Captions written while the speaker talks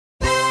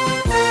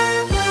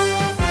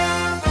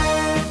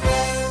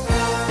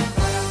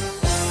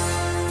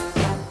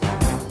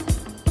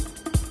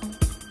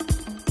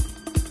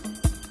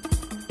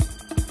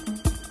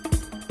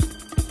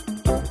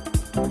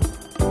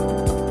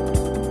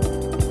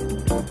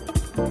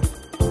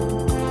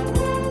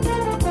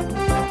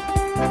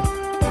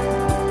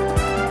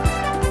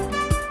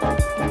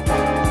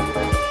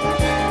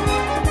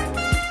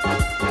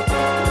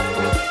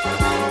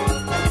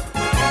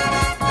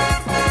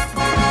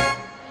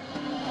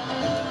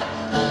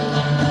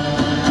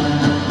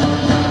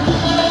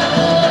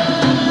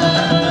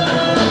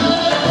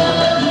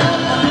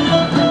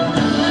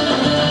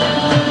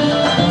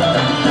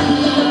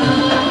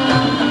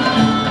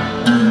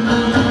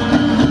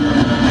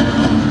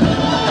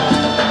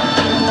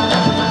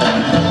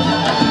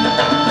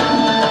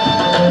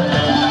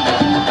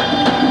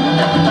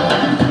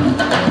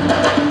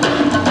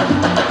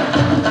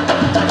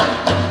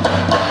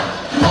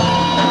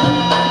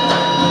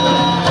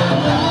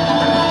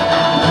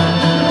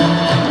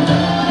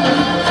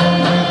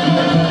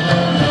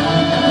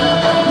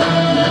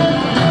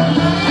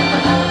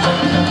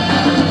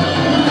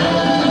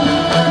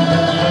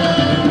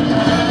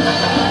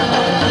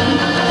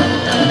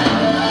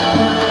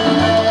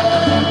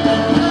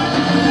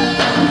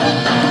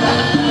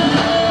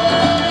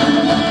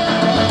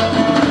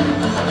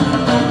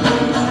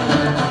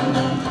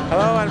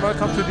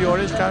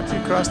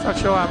Cros Talk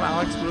Show. I'm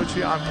Alex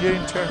Bolourchi. I'm here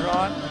in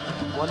Tehran,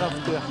 one of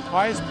the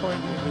highest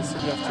points in the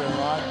city of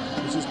Tehran,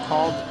 which is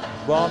called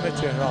Bam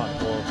Tehran,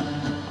 or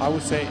I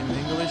would say in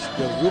English,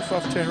 the roof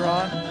of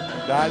Tehran.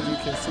 That you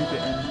can see the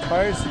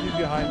entire city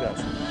behind us.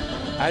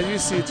 As you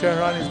see,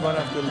 Tehran is one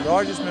of the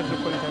largest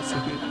metropolitan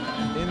cities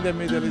in the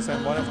Middle East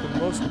and one of the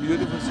most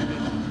beautiful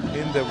cities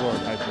in the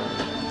world, I believe.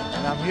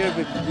 And I'm here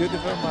with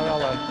beautiful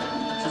Marala.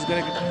 She's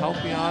going to help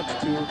me out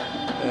to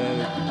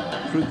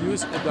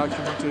produce a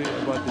documentary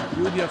about the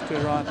beauty of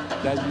Tehran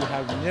that you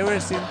have never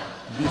seen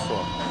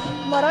before.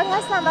 مارال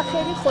هستم و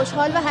خیلی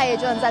خوشحال و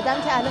هیجان زدم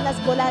که الان از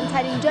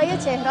بلندترین جای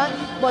تهران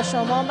با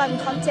شما و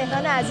میخوام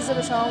تهران عزیز رو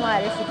به شما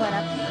معرفی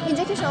کنم.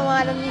 اینجا که شما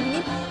الان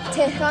میبینید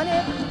تهران،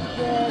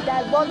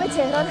 در بام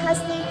تهران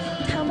هستیم.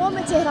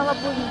 تمام تهران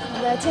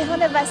و تهران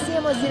وسیع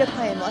ما زیر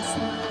پای ماست.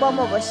 با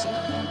ما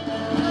باشید.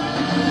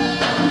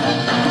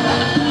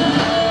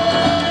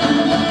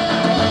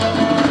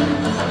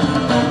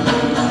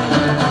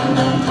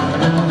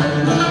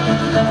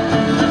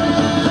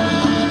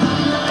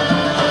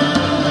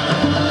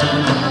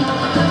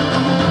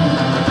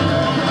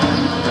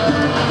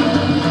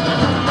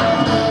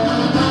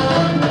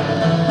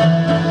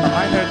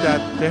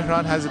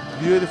 Tehran has a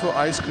beautiful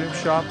ice cream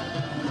shop.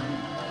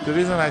 The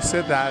reason I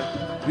said that,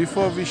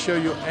 before we show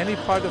you any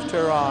part of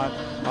Tehran,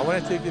 I want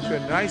to take you to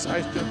a nice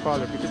ice cream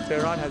parlor because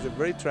Tehran has a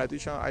very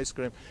traditional ice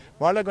cream.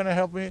 Marla going to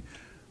help me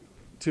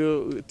to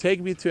take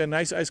me to a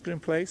nice ice cream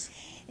place?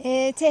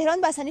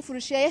 تهران بستنی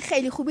فروشی‌های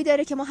خیلی خوبی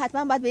داره که ما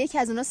حتما باید به یکی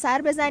از اونها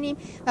سر بزنیم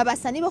و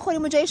بستنی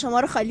بخوریم و جای شما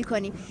رو خالی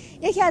کنیم.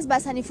 یکی از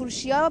بستنی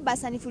فروشی‌ها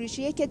بستنی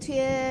فروشیه که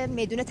توی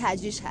میدون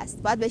تجریش هست.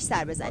 باید بهش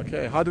سر بزنیم.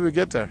 Okay, how do we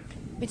get there?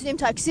 میتونیم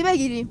تاکسی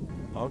بگیریم.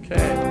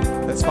 Okay,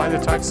 let's find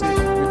a taxi.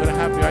 We're going to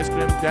have the ice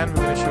cream, then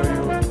we're going to show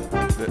you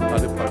the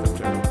other part of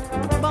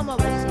Tehran. با ما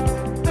باشید.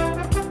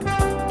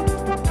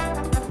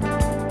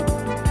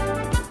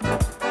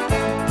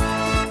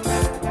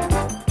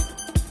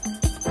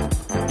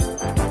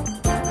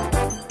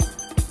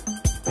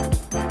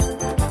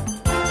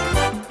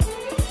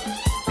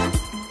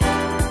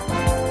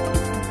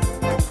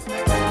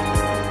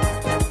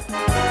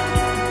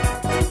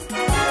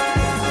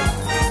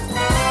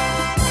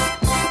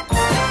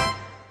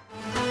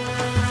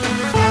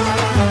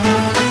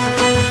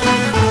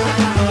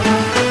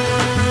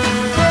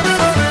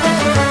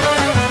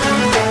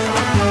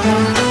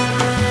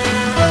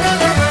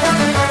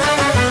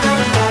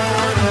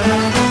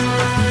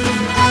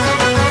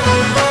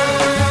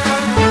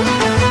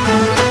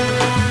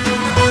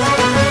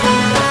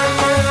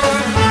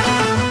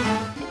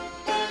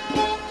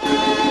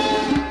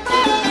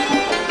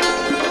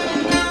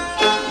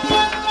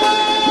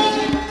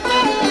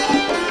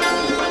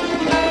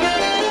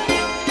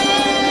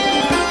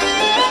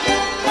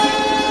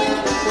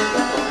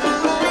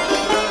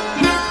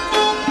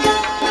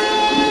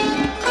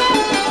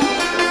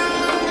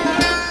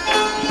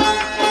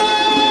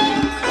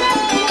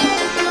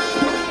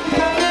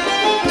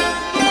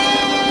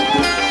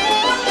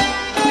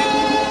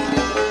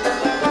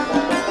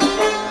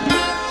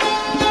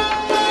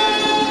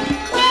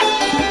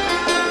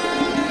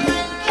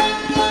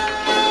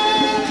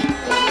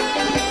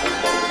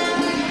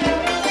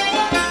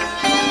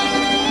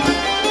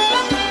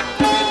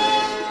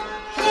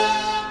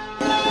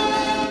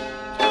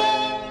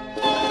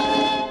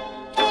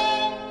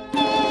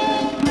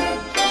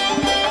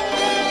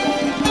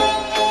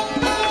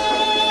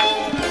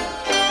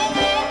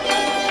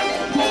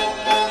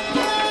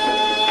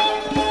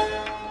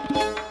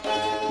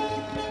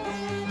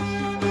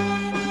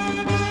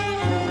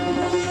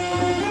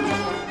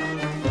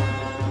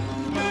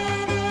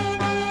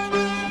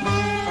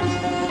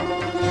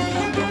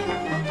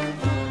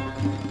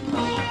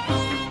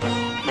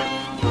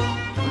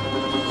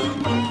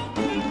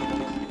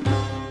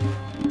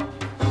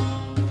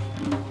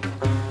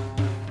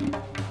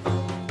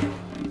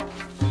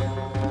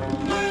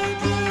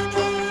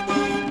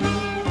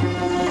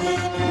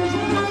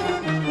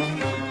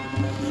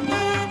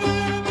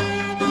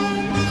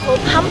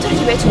 همونطور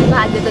که بهتون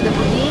وعده داده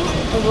بودیم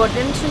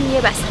آوردمتون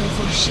یه بستنی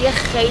فروشی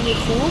خیلی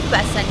خوب،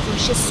 بستنی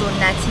فروشی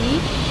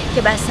سنتی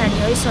که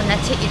بستنی‌های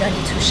سنتی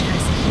ایرانی توش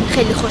هست.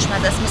 خیلی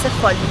خوشمزه است، مثل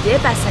فالوده،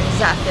 بستنی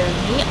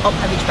زعفرانی، آب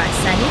هویج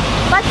بستنی.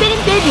 باید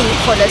بریم ببینیم.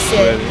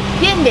 خلاصه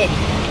بیاین بریم.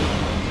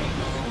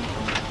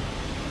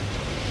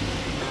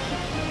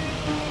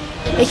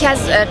 یکی از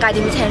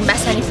قدیمی‌ترین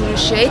بستنی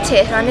فروشی‌های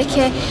تهرانه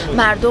که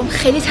مردم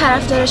خیلی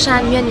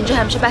طرفدارشن، میان اینجا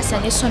همیشه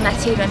بستنی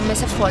سنتی ایرانی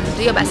مثل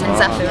فالوده یا بستنی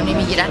زعفرانی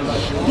میگیرن.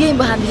 بیاین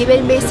با هم دیگه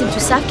بریم بیستیم تو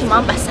صف که ما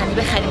هم بستنی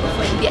بخریم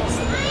بخوریم. بیاین.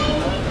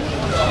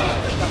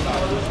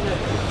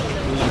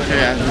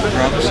 Okay, as we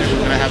promised you,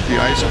 we're going to have the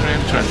ice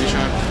cream,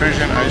 traditional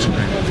Persian ice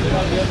cream.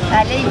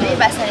 بله، اینجا یه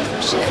بستنی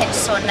فروشی خیلی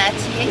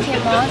سنتیه که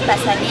ما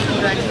بستنی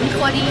ایرانی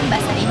میخوریم،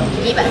 بستنی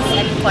نونی،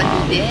 بستنی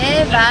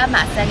فالوده و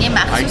بستنی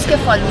مخصوص که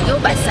فالوده و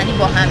بستنی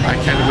با همه. I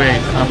can't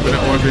wait. I'm going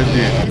to order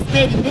the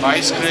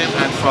ice cream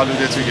and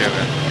فالوده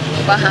together.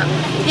 با هم.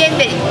 بیاین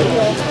بریم.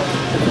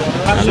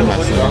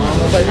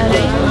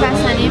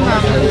 بستنی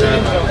معمولی.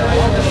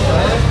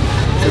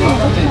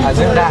 از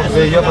این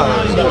قهوه یا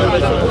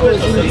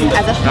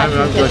ازش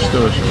داشته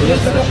باشه.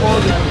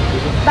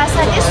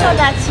 بسنی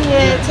سنتی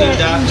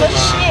اینجا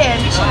چیه؟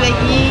 میشه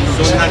بگی؟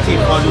 سنتی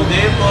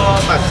فالوده با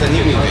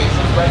بستنی میوه.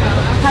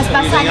 پس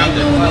بستنی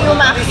نونی و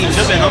مخصوص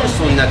اینجا به نام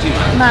سنتی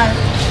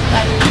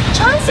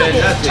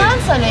چند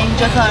ساله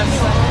اینجا کار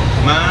میکنه؟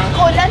 من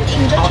کلا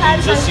اینجا چند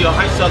اینجا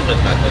 38 سال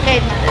خدمت دارم.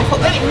 خیلی خب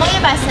ببین ما یه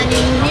بستنی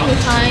نونی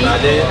میخوایم،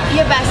 بله.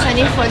 یه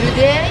بستنی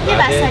فالوده، یه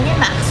بستنی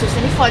مخصوص،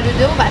 یعنی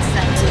فالوده و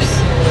بستنی.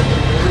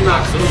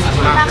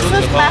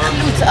 مخصوص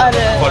مخلوط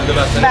آره. فالوده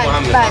بستنی با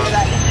هم بله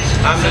بله.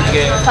 همین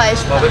دیگه خواهش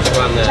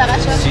می‌کنم. چقدر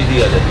شد؟ CD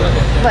یادت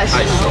بره. باشه. 8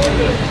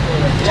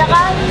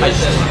 چقدر؟ 8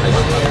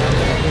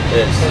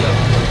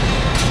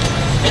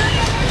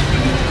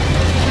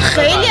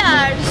 خیلی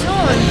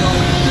ارزون.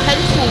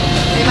 خیلی خوب.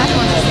 قیمت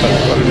مناسبه.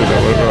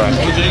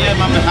 کجایی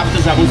من به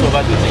 7 زبان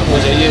صحبت می‌کنم.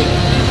 کجایی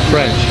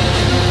فرنچ.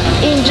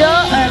 اینجا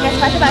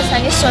قسمت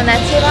بستنی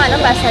سنتی ما الان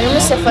بستنیمون رو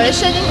سفارش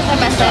دادیم، می‌خوایم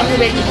بستنیمون رو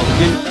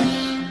بگیریم.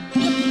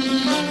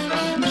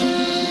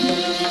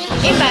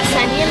 این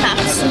بستنی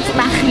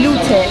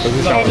مخلوطه،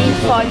 یعنی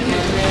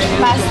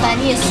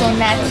بستنی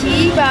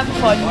سنتی و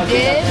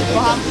فالوده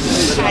با هم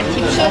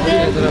ترکیب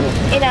شده.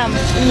 اینم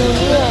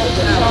نونی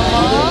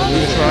شما.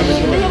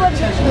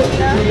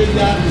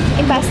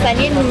 این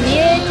بستنی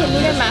نونیه که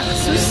نون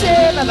مخصوصه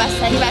و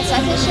بستنی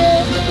وسطشه.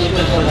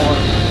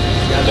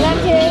 اینم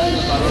که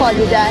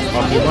فالوده است.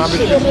 این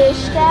چیه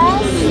رشته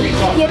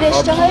است؟ یه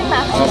رشته های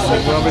مخصوصه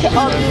که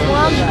آبلیمو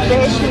هم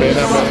بهش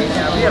می‌رسه.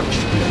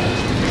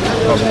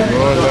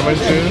 لمن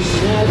جوس.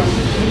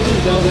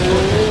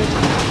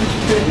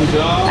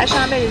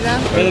 اشام بریزم.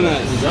 بده من.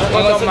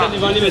 آقا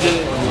لیوانی بده.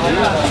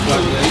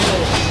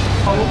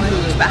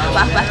 به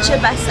چه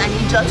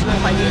بستنی جاتون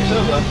خالی.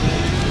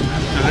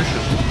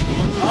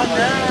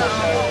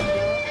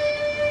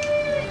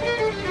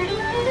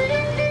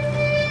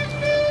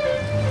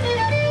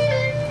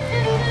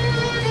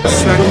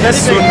 بستنی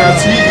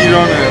سنتی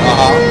ایرانه.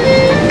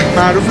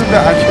 معروف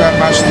به اکبر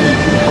مشتی،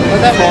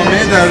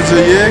 خامه درجه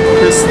یک،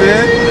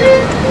 پسته،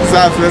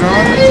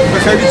 زعفران و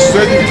خیلی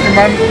چیزای دیگه که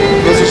من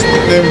بازش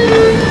نمیدونم.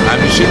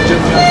 همیشه اینجا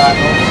میاد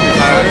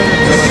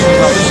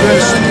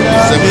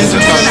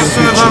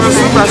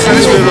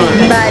بستنیش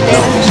گرونه. بله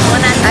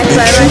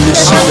اکبر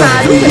مشتی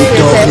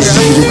معروفه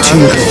زیر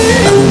تیغ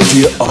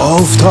بندی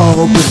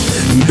آفتاب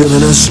به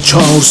من از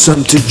 4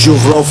 سمت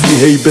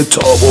جغرافی هی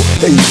بتاب و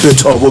هی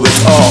بتاب و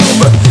بتاب.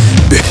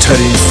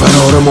 بهترین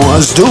فرار ما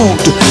از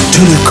دود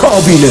توی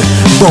کابین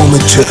بام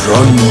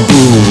تهران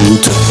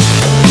بود.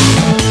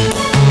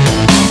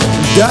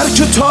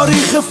 درک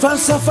تاریخ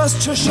فلسفه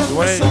از چشم I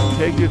want to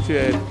take you to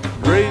a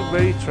very,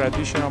 very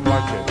traditional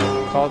market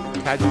called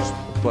Taji's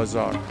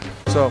Bazaar.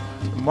 So,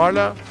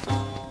 Marla,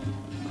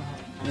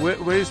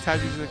 where is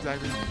Taji's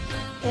exactly?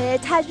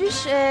 تجریش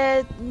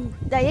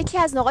در یکی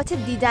از نقاط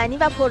دیدنی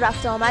و پر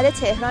رفت آمد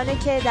تهرانه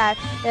که در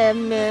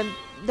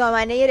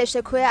دامنه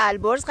رشته کوه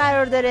البرز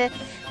قرار داره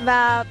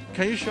و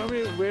Can you show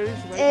me where is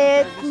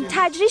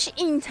تجریش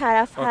این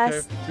طرف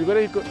هست.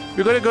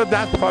 We're gonna go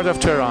that part of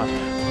Tehran.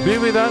 Be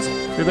with us.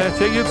 We're gonna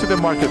take you to the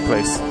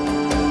marketplace.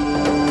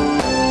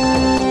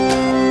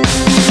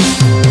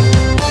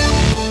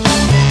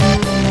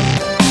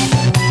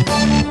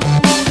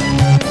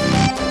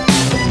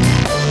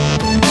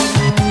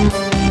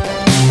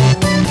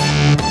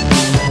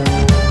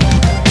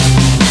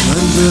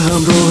 به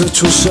همراه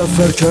تو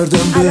سفر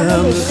کردم به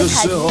هم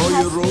قصه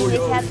های رویا.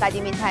 یکی از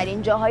قدیمی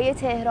ترین جاهای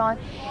تهران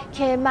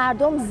که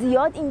مردم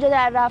زیاد اینجا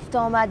در رفت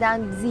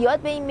آمدن، زیاد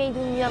به این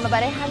میدون میان و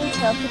برای همین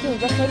ترافیک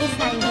اینجا خیلی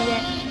سنگینه.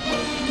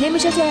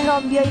 نمیشه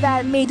تهران بیای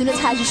و میدون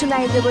تجریش رو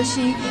ندیده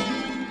باشی.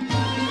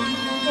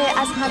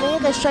 از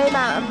همه قشرهای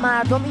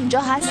مردم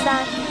اینجا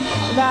هستن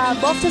و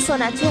بافت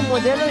سنتی و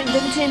مدرن رو اینجا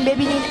میتونین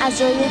ببینین. از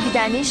جای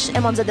دیدنیش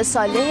امامزاده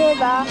صالح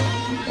و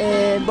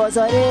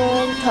بازار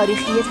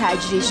تاریخی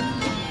تجریش.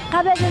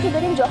 قبل از اینکه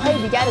بریم جاهای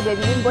دیگر رو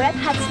ببینیم باید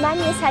حتما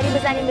یه سری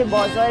بزنیم به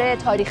بازار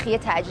تاریخی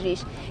تجریش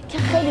که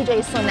خیلی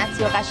جای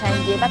سنتی و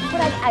قشنگیه و پر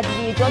از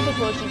ادویه‌جات و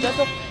ترشیجات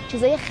و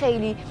چیزای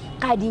خیلی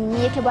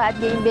قدیمیه که باید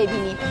بریم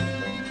ببینیم.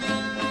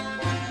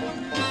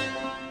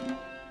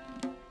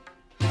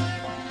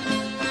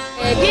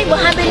 بیاییم با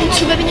هم بریم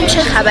چی ببینیم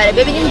چه خبره،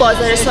 ببینیم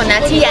بازار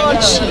سنتی یعنی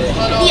چی.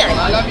 بیایم.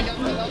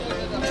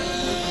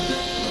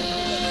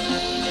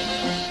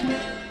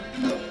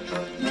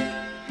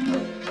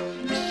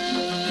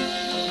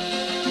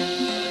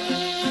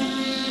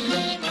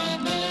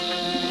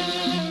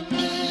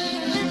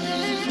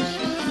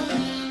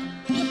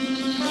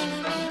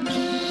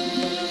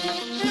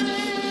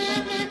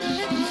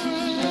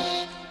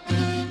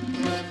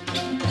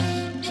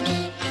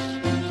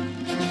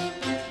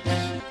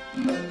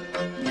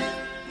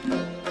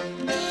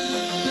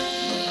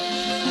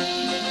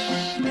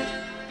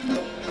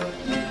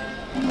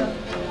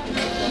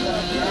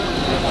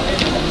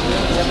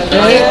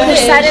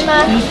 پشت سر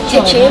من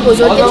تکه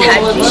بزرگ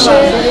تجریشه.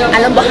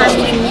 الان با هم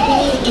میریم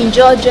میبینیم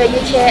اینجا جاییه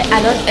که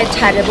الان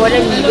تره‌بار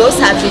میوه و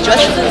سبزیجات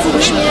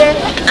فروش میره،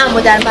 اما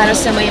در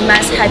مراسم‌های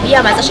مذهبی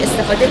هم ازش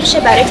استفاده میشه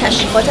برای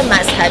تشریفات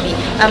مذهبی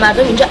و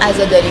مردم اینجا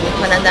عزاداری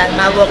میکنن در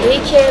مواقعی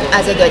که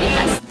عزاداری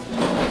هست.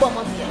 با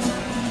ما بیاید.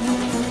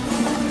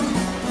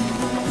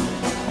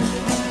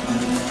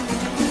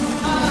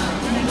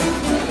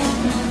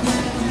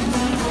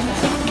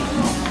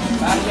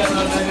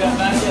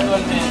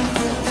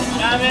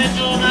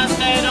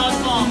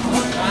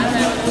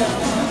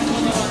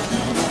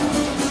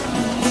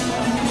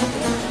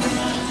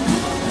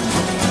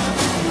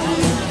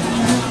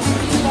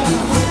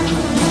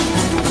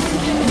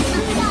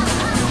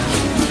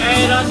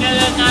 ایران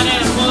گلت نره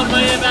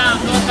قربای بم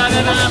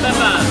دوستانه بم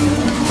بفر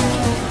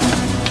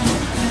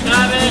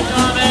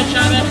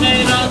شب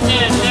خیراته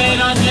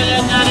ایران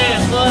گلت نره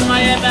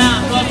قربای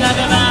بم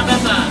دوستانه بم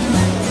بفر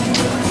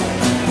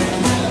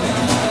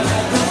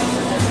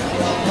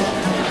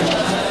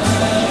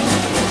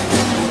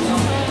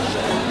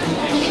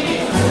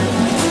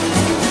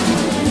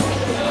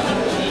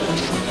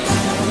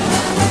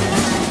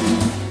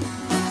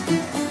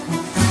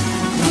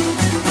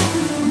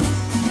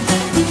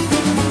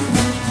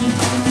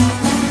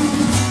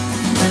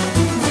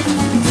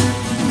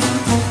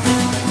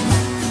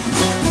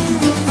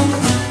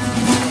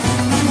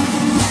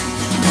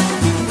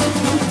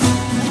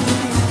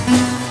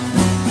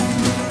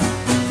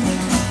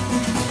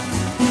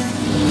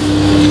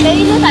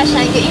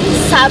قشنگه این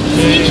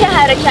سبزی که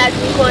حرکت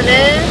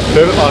میکنه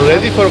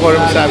already for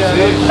قرمه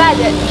سبزی.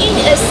 بله این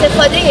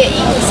استفاده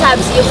این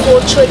سبزی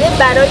خرد شده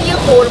برای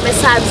قرمه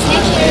سبزی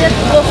که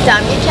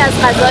گفتم یکی از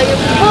غذای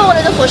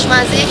فوق‌العاده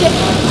خوشمزه‌ایه که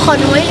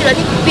خانم‌های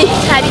ایرانی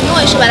بهترین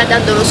نوعش بلدن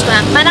درست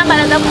کنن. منم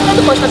بلدم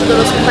خیلی خوشمزه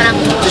درست میکنم،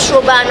 توش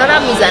روبنا رو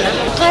هم میزنم.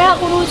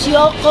 قرقروت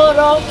یا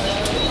قارا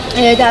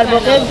در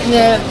واقع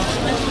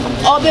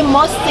آب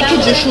ماسته که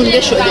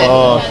جوشونده شده.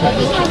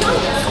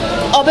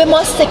 آب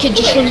ماسته که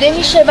جوشونده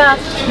میشه و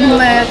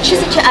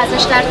چیزی که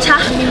ازش در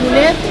ته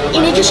میمونه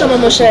اینی که شما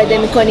مشاهده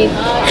میکنید.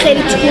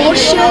 خیلی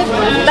ترشه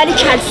ولی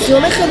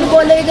کلسیوم خیلی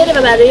بالایی داره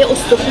و برای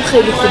استخوان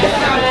خیلی خوبه.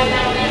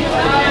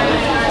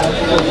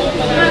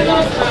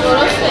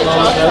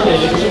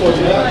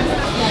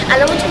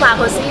 الان ما تو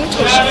مغازه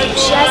ترشی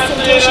فروشی هستیم.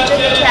 ترشی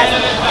یکی از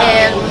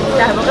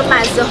در واقع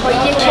مزه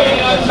هاییه که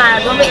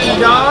مردم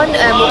ایران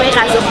موقع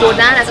غذا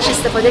خوردن ازش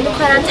استفاده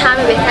میکنن. طعم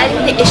بهتری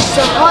میده،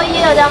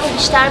 اشتهای آدم رو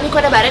بیشتر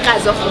میکنه برای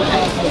غذا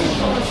خوردن.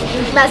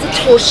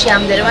 مزه ترشی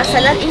هم داره.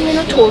 مثلا این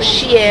منو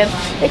ترشیه،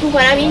 فکر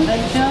میکنم این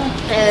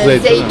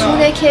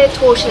زیتونه که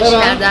ترشش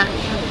کردن.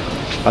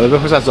 حالا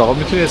بپرس از آقا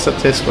میتونی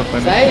تست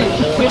بکنی؟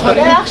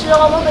 ببخشید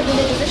آقا ما بدون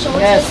اجازه شما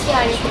تست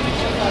کردیم.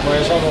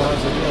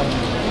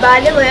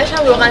 بله مایش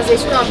هم روغن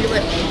زیتون آبلیمو.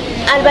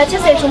 البته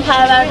زیتون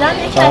پروردن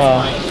یکی از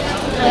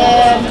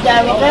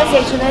در واقع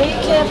زیتونایی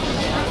که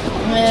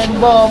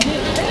با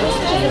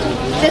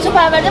زیتون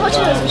پرورده با چی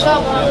درست میشه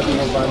آقا؟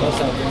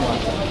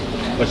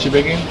 با چی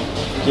بگیم؟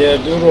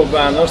 گردو،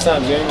 روبنا،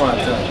 سبزی‌های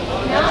معطر.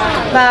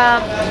 و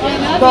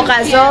با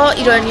غذا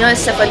ایرانی‌ها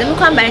استفاده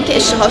میکنن برای اینکه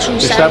اشتهاشون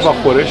بیشتر با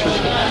خورش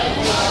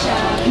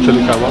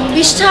چلو کباب؟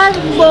 بیشتر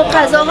با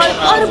غذاها.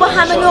 آره با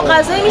همه نوع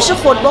غذایی میشه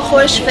خورد. با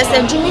خورش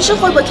فسنجون میشه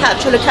خورد، با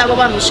چلو کباب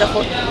هم میشه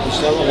خورد.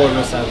 بیشتر با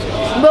قرمه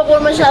سبزی. با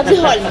قرمه سبزی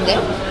حال میده.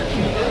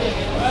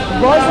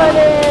 بازار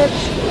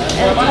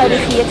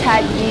تاریخی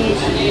تدریج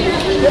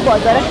یه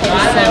بازار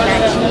خیلی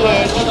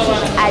سنتیه که توش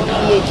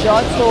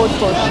ادویه‌جات و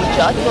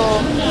ترشیجات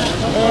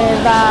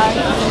و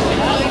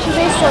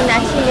چیزای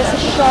سنتی مثل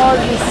شال،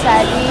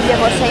 روسری،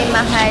 لباسای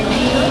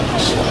محلی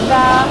و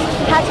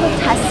حتی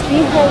تسبیح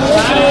و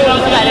موز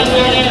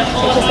برای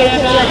کسایی که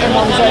میان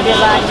امامزاده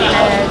و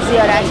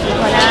زیارت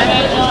میکنن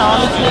شما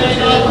میتونید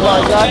توی این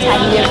بازار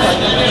تهیه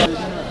کنید.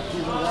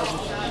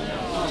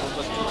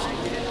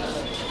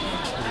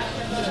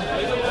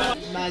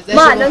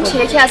 ما الان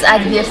توی یکی از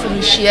ادویه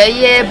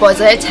فروشی‌های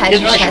بازار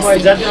تجریش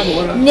هستیم.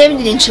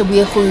 نمیدونین چه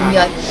بوی خوبی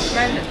میاد.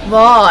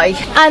 وای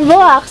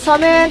انواع و اقسام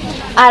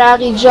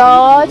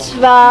عرقیجات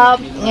و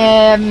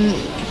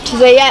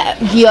چیزای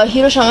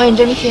گیاهی رو شما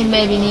اینجا میتونید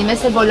ببینید،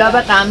 مثل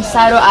گلاب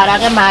قمصر و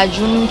عرق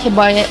معجون که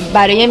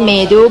برای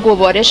معده و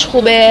گوارش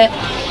خوبه.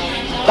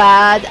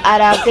 بعد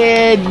عرق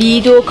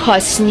بید و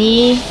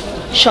کاسنی،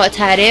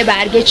 شاتره،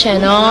 برگ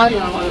چنار،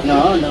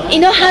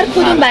 اینا هر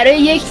کدوم برای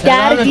یک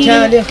دردی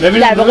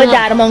در واقع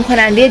درمان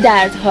کننده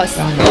درد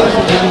هاست.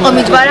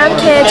 امیدوارم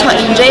که تا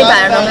اینجای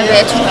برنامه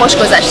بهتون خوش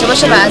گذشته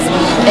باشه و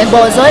از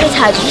بازار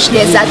تجریش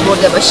لذت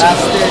برده باشید.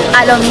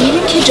 الان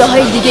میریم که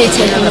جاهای دیگه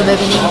تهران رو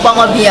ببینیم. با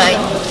ما بیاین.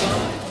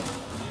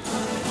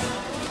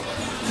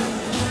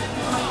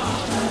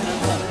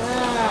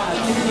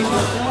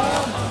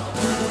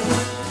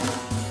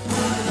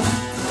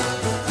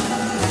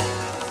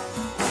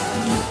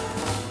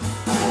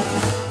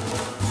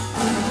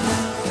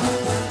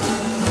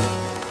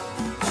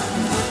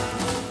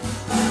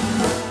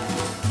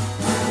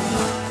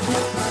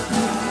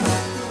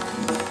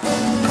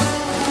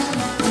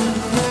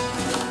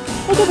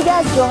 یکی دیگه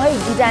از جاهای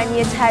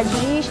دیدنی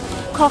تجریش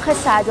کاخ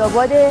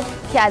سعدآباده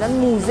که الان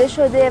موزه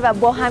شده و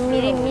با هم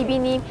میریم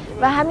میبینیم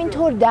و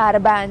همینطور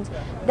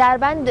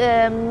دربند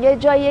یه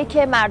جاییه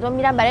که مردم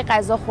میرن برای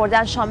غذا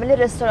خوردن، شامل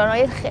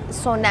رستوران‌های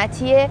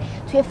سنتیه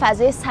توی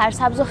فضای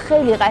سرسبز و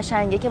خیلی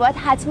قشنگه که باید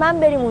حتما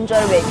بریم اونجا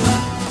رو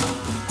ببینیم.